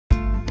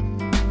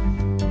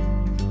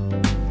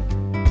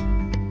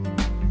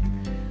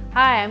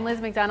Hi, I'm Liz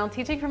McDonald,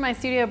 teaching from my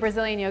studio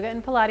Brazilian Yoga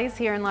and Pilates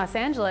here in Los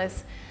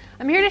Angeles.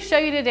 I'm here to show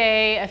you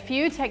today a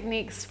few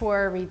techniques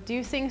for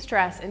reducing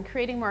stress and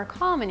creating more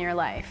calm in your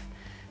life.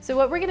 So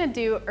what we're going to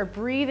do are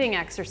breathing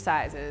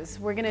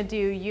exercises. We're going to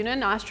do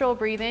uninostril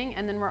breathing,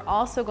 and then we're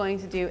also going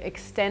to do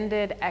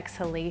extended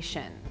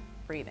exhalation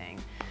breathing.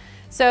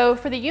 So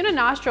for the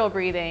uninostril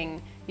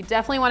breathing, you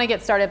definitely want to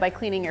get started by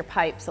cleaning your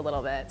pipes a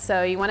little bit.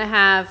 So you want to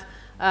have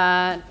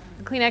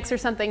Kleenex or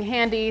something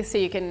handy so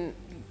you can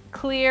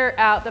clear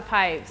out the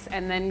pipes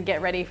and then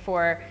get ready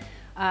for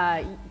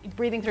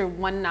breathing through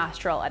one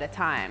nostril at a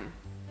time.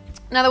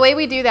 Now the way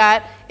we do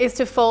that is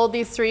to fold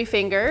these 3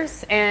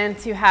 fingers and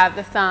to have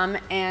the thumb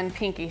and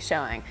pinky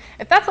showing.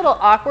 If that's a little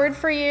awkward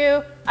for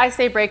you, I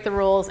say break the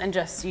rules and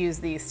just use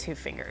these 2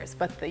 fingers,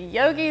 but the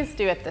yogis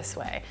do it this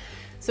way.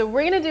 So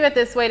we're going to do it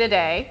this way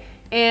today,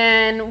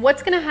 and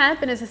what's going to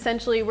happen is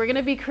essentially we're going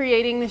to be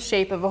creating the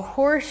shape of a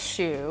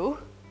horseshoe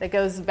that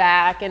goes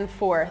back and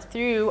forth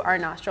through our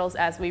nostrils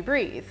as we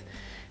breathe.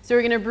 So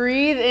we're going to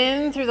breathe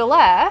in through the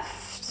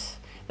left,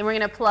 then we're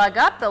going to plug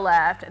up the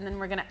left, and then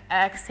we're going to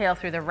exhale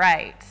through the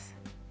right.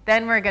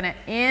 Then we're going to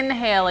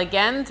inhale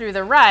again through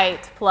the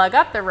right, plug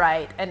up the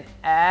right, and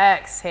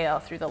exhale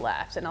through the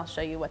left. And I'll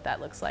show you what that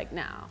looks like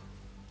now.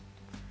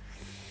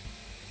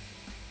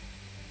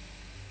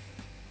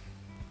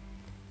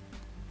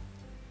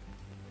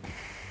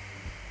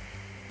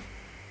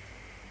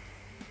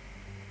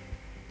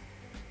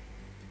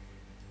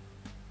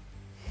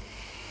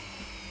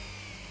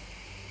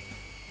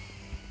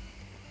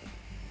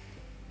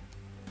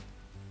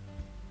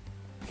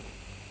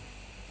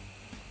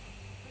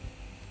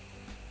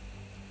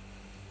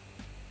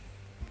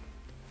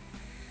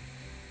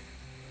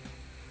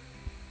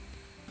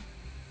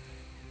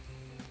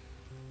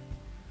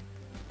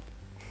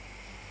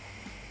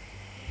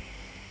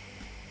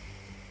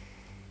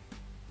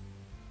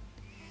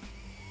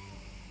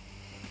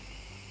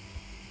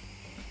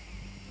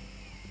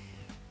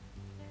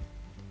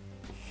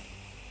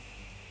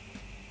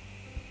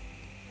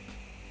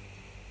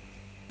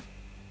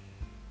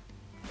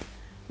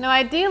 Now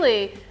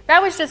ideally,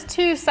 that was just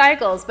 2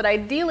 cycles, but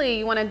ideally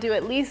you want to do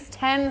at least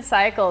 10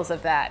 cycles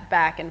of that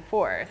back and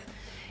forth.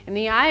 And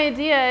the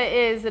idea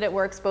is that it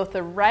works both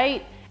the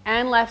right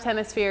and left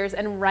hemispheres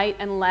and right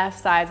and left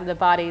sides of the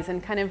bodies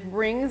and kind of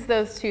brings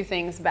those 2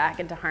 things back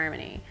into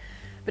harmony.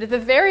 But at the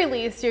very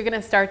least, you're going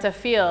to start to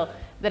feel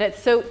that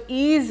it's so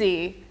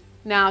easy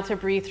now to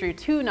breathe through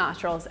 2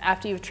 nostrils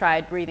after you've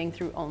tried breathing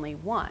through only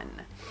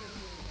 1.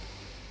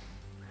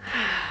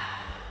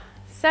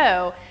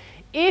 So,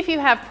 if you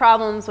have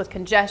problems with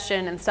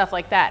congestion and stuff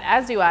like that,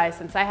 as do I,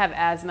 since I have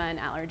asthma and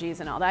allergies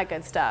and all that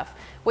good stuff,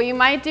 what you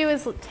might do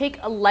is take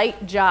a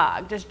light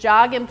jog. Just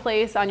jog in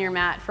place on your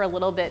mat for a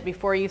little bit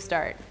before you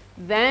start.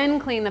 Then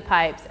clean the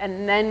pipes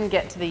and then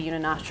get to the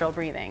uninostril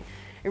breathing.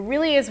 It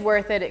really is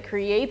worth it. It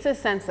creates a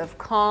sense of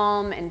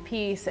calm and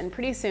peace, and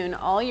pretty soon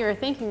all you're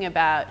thinking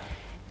about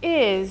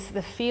is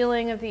the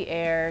feeling of the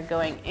air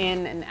going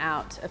in and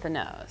out of the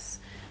nose.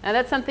 Now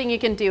that's something you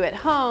can do at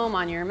home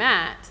on your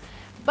mat.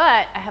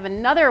 But I have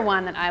another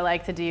one that I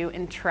like to do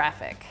in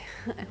traffic.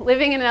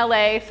 Living in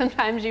LA,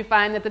 sometimes you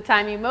find that the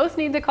time you most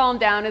need to calm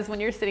down is when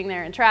you're sitting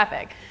there in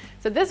traffic.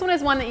 So this one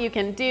is one that you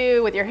can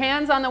do with your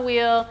hands on the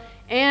wheel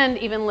and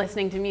even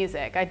listening to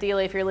music.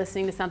 Ideally, if you're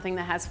listening to something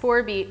that has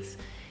 4 beats,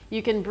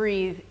 you can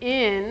breathe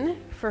in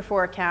for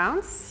 4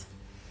 counts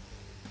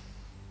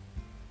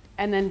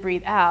and then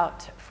breathe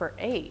out for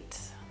 8.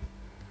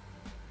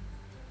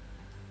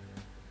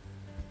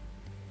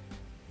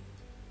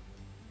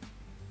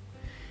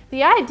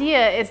 The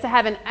idea is to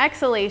have an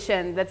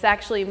exhalation that's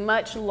actually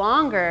much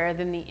longer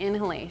than the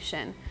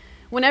inhalation.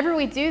 Whenever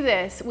we do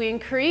this, we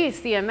increase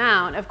the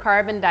amount of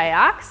carbon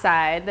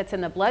dioxide that's in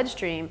the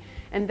bloodstream,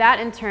 and that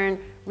in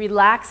turn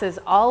relaxes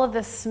all of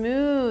the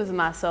smooth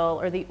muscle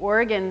or the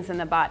organs in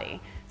the body.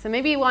 So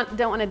maybe you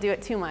don't want to do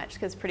it too much,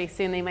 because pretty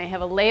soon they might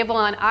have a label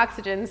on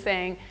oxygen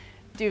saying,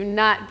 "Do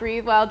not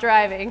breathe while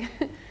driving."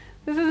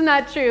 This is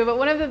not true, but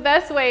one of the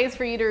best ways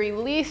for you to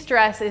release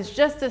stress is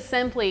just to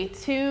simply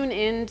tune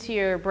into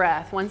your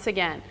breath. Once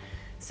again,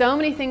 so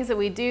many things that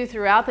we do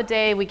throughout the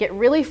day, we get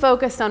really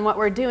focused on what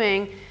we're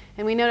doing,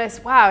 and we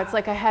notice, wow, it's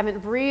like I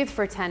haven't breathed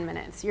for 10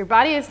 minutes. Your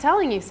body is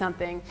telling you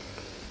something.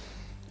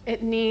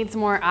 It needs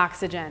more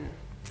oxygen.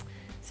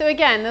 So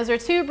again, those are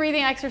 2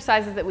 breathing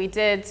exercises that we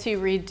did to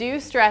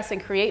reduce stress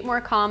and create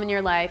more calm in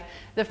your life.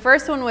 The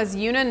first one was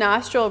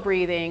uninostril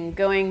breathing,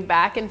 going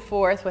back and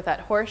forth with that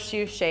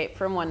horseshoe shape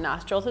from one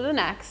nostril to the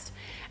next.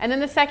 And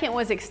then the second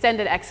was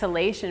extended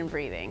exhalation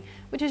breathing,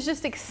 which is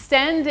just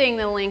extending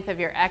the length of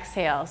your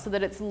exhale so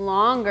that it's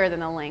longer than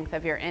the length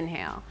of your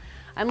inhale.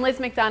 I'm Liz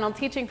McDonald,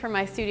 teaching from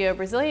my studio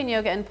Brazilian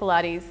Yoga and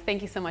Pilates.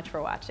 Thank you so much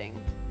for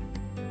watching.